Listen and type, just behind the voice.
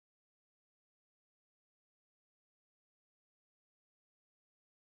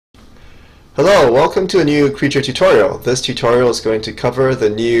Hello, welcome to a new creature tutorial. This tutorial is going to cover the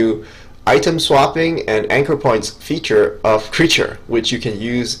new item swapping and anchor points feature of creature, which you can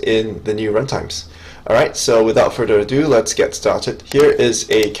use in the new runtimes. Alright, so without further ado, let's get started. Here is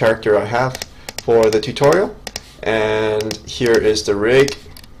a character I have for the tutorial, and here is the rig.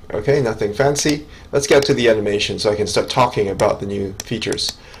 Okay, nothing fancy. Let's get to the animation so I can start talking about the new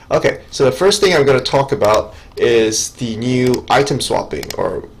features. Okay, so the first thing I'm going to talk about is the new item swapping,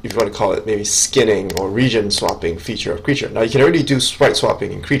 or if you want to call it maybe skinning or region swapping feature of creature. Now you can already do sprite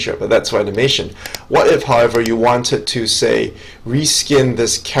swapping in creature, but that's for animation. What if, however, you wanted to, say, reskin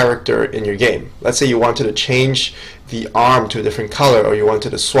this character in your game? Let's say you wanted to change the arm to a different color, or you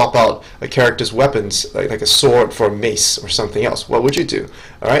wanted to swap out a character's weapons, like a sword for a mace or something else. What would you do?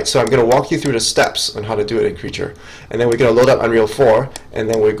 Alright, so I'm going to walk you through the steps on how to do it in creature, and then we're going to load up Unreal 4, and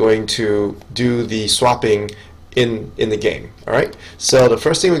then we're going to do the swapping in the game. Alright, so the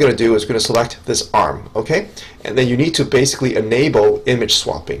first thing we're going to do is we're going to select this arm, okay? And then you need to basically enable image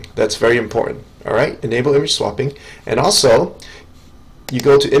swapping. That's very important. Alright, enable image swapping, and also you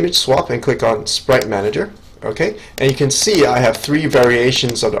go to image swap and click on sprite manager. Okay, and you can see I have three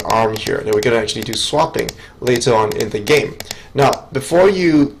variations of the arm here, and we're going to actually do swapping later on in the game. Now, before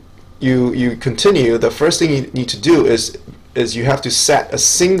you continue, the first thing you need to do is you have to set a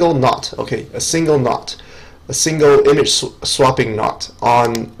single knot. Okay, a single knot, a single image swapping knot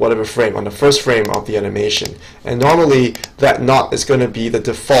on whatever frame, on the first frame of the animation. And normally that knot is going to be the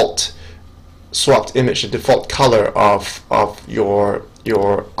default swapped image, the default color of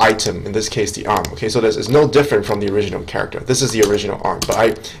your item, in this case the arm. Okay, so this is no different from the original character. This is the original arm, but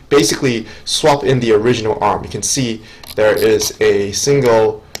I basically swap in the original arm. You can see there is a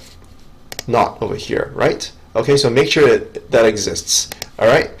single knot over here, right? Okay, so make sure that exists.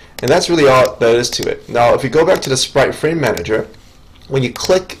 Alright, and that's really all there is to it. Now if you go back to the sprite frame manager, when you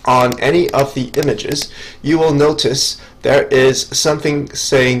click on any of the images, you will notice there is something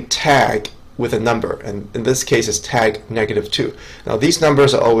saying tag with a number, and in this case it's tag -2. Now these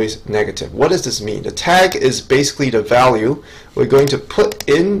numbers are always negative. What does this mean? The tag is basically the value we're going to put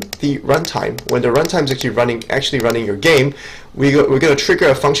in the runtime. When the runtime is actually running your game, we're going to trigger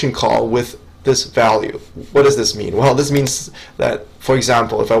a function call with this value. What does this mean? Well, this means that, for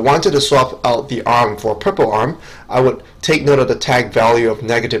example, if I wanted to swap out the arm for a purple arm, I would take note of the tag value of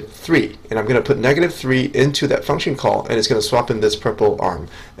 -3, and I'm going to put -3 into that function call, and it's going to swap in this purple arm,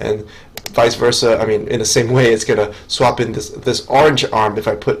 and vice versa. I mean, in the same way, it's going to swap in this orange arm if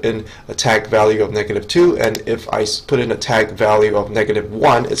I put in a tag value of -2, and if I put in a tag value of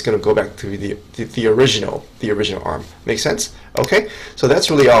 -1, it's going to go back to the original arm. Make sense? Okay, so that's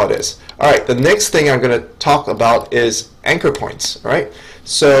really all it is. Alright, the next thing I'm going to talk about is anchor points. Alright,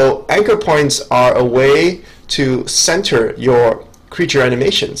 so anchor points are a way to center your creature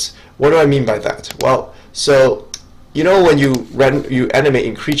animations. What do I mean by that? Well, so you know, when you animate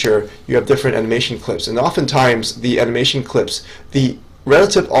in creature, you have different animation clips, and oftentimes the animation clips, the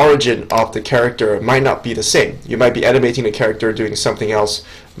relative origin of the character might not be the same. You might be animating the character doing something else,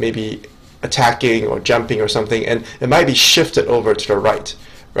 maybe attacking or jumping or something, and it might be shifted over to the right,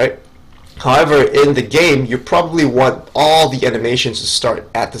 right? However, in the game, you probably want all the animations to start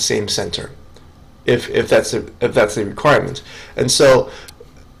at the same center, if that's the requirement. And so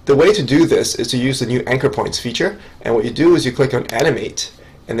the way to do this is to use the new anchor points feature, and what you do is you click on animate,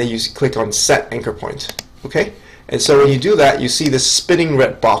 and then you click on set anchor point. Okay, and so when you do that, you see this spinning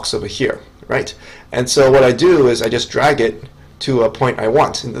red box over here, right? And so what I do is I just drag it to a point I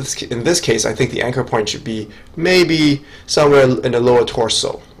want. In this case, I think the anchor point should be maybe somewhere in the lower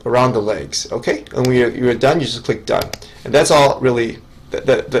torso, around the legs. Okay, and when you're done, you just click done, and that's all really.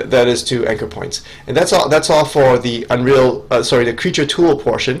 That is to anchor points, and that's all for the the creature tool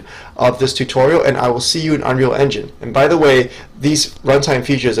portion of this tutorial, and I will see you in Unreal Engine. And by the way, these runtime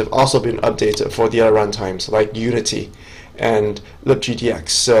features have also been updated for the other runtimes like Unity and libgdx,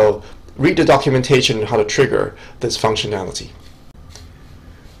 so read the documentation on how to trigger this functionality.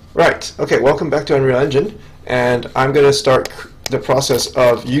 Right, okay, welcome back to Unreal Engine, and I'm going to start the process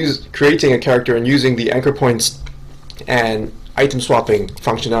of creating a character and using the anchor points and item swapping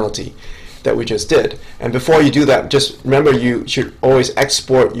functionality that we just did. And before you do that, just remember you should always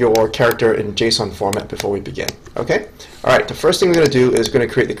export your character in JSON format before we begin. Okay? Alright, the first thing we're going to do is going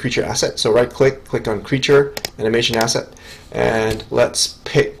to create the creature asset. So right click, click on creature, animation asset, and let's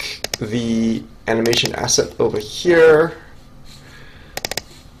pick the animation asset over here.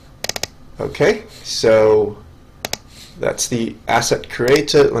 Okay, so that's the asset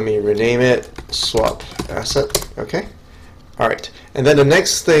created. Let me rename it swap asset. Okay. Alright, and then the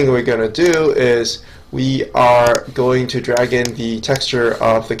next thing we're going to do is we are going to drag in the texture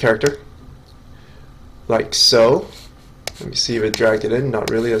of the character. like so. Let me see if it dragged it in.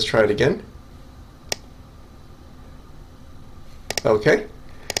 Not really. Let's try it again. Okay,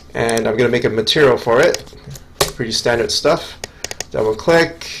 and I'm going to make a material for it. Pretty standard stuff. Double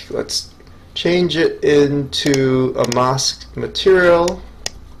click. Let's change it into a mask material.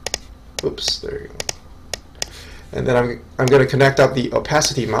 Oops, there you go. And then I'm going to connect up the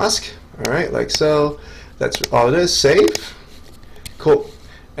opacity mask. All right, like so. That's all it is. Save. Cool.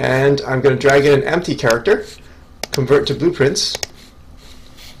 And I'm going to drag in an empty character, convert to blueprints,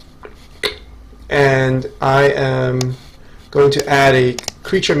 and I am going to add a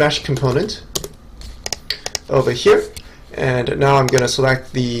creature mesh component over here. And now I'm going to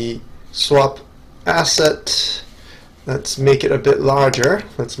select the swap asset. Let's make it a bit larger.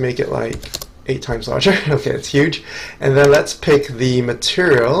 Let's make it like 8 times larger. Okay, it's huge. And then let's pick the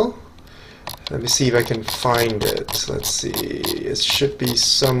material. Let me see if I can find it. Let's see. It should be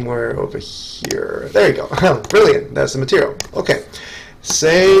somewhere over here. There you go. Brilliant. That's the material. Okay.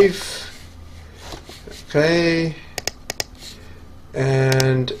 Save. Okay.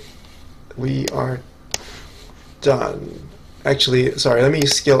 And we are done. Actually, sorry. Let me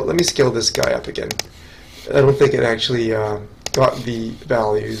scale this guy up again. I don't think it actually got the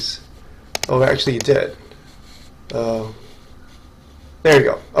values. Oh, actually it did. There you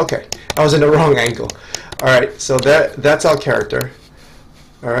go. Okay, I was in the wrong angle. All right, so that's our character.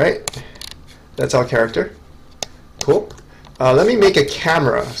 All right, that's our character. Cool. Let me make a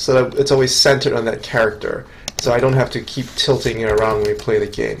camera so that it's always centered on that character, so I don't have to keep tilting it around when we play the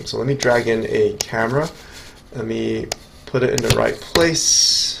game. So let me drag in a camera. Let me put it in the right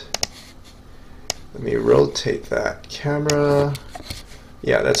place. Let me rotate that camera.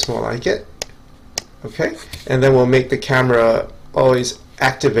 Yeah, that's more like it. Okay, and then we'll make the camera always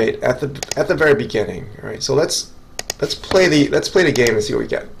activate at the very beginning. All right, so let's play the game and see what we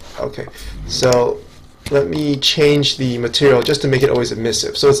get. Okay, so let me change the material just to make it always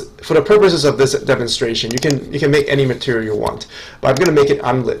emissive. So for the purposes of this demonstration, you can make any material you want, but I'm going to make it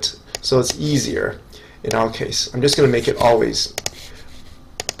unlit, so it's easier. In our case, I'm just going to make it always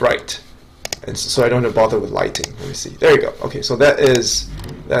bright, and so I don't have to bother with lighting. Let me see. There you go. Okay, so that's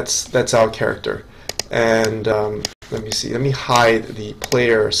our character. And let me see. Let me hide the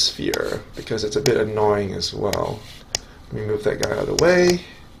player sphere because it's a bit annoying as well. Let me move that guy out of the way.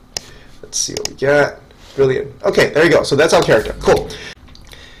 Let's see what we get. Brilliant. Okay, there you go. So that's our character. Cool.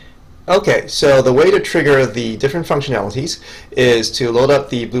 Okay, so the way to trigger the different functionalities is to load up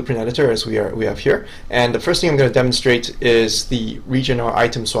the blueprint editor as we have here. And the first thing I'm going to demonstrate is the region or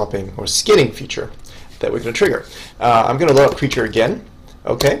item swapping or skinning feature that we're going to trigger. I'm going to load up creature again.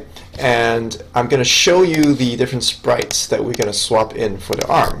 Okay, and I'm going to show you the different sprites that we're going to swap in for the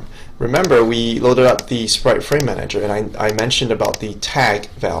arm. Remember, we loaded up the sprite frame manager, and I mentioned about the tag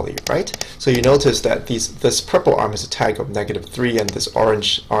value, right? So you notice that this purple arm has a tag of -3, and this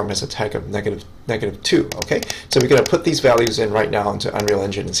orange arm has a tag of -2. Okay, so we're going to put these values in right now into Unreal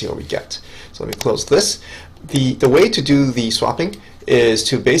Engine and see what we get. So let me close this. The way to do the swapping is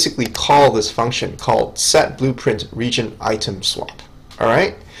to basically call this function called setBlueprintRegionItemSwap. All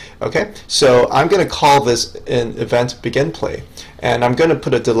right. Okay. So I'm going to call this an event begin play, and I'm going to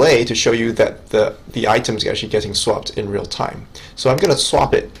put a delay to show you that the items are actually getting swapped in real time. So I'm going to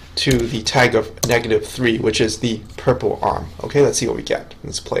swap it to the tag of -3, which is the purple arm. Okay. Let's see what we get.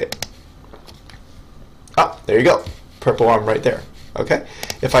 Let's play it. Ah, there you go. Purple arm right there. Okay.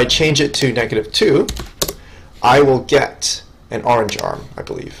 If I change it to -2, I will get an orange arm, I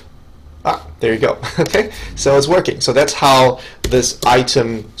believe. Ah, there you go. Okay, so it's working. So that's how this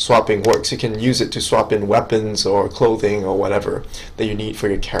item swapping works. You can use it to swap in weapons or clothing or whatever that you need for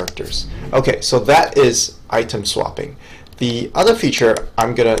your characters. Okay, so that is item swapping. The other feature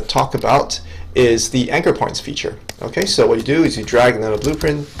I'm going to talk about is the anchor points feature. Okay, so what you do is you drag another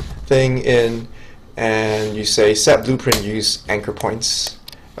blueprint thing in, and you say set blueprint use anchor points.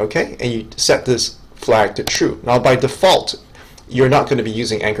 Okay, and you set this flag to true. Now by default, you're not going to be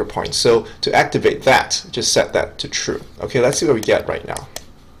using anchor points. So to activate that, just set that to true. Okay, let's see what we get right now.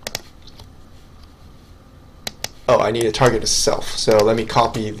 Oh, I need to target itself. So let me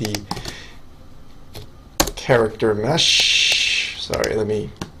copy the character mesh. Sorry, let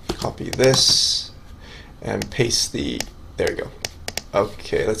me copy this and paste the, there you go.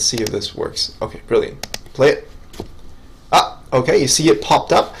 Okay, let's see if this works. Okay, brilliant. Play it. Ah, okay, you see it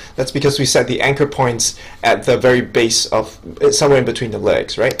popped up. That's because we set the anchor points at the very base of, somewhere in between the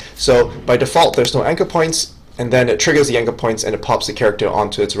legs, right? So by default, there's no anchor points, and then it triggers the anchor points and it pops the character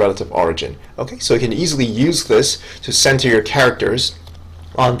onto its relative origin. Okay, so you can easily use this to center your characters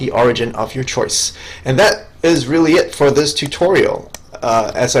on the origin of your choice. And that is really it for this tutorial.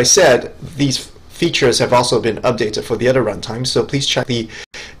 As I said, these features have also been updated for the other runtimes, so please check the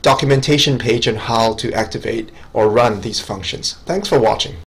documentation page on how to activate or run these functions. Thanks for watching.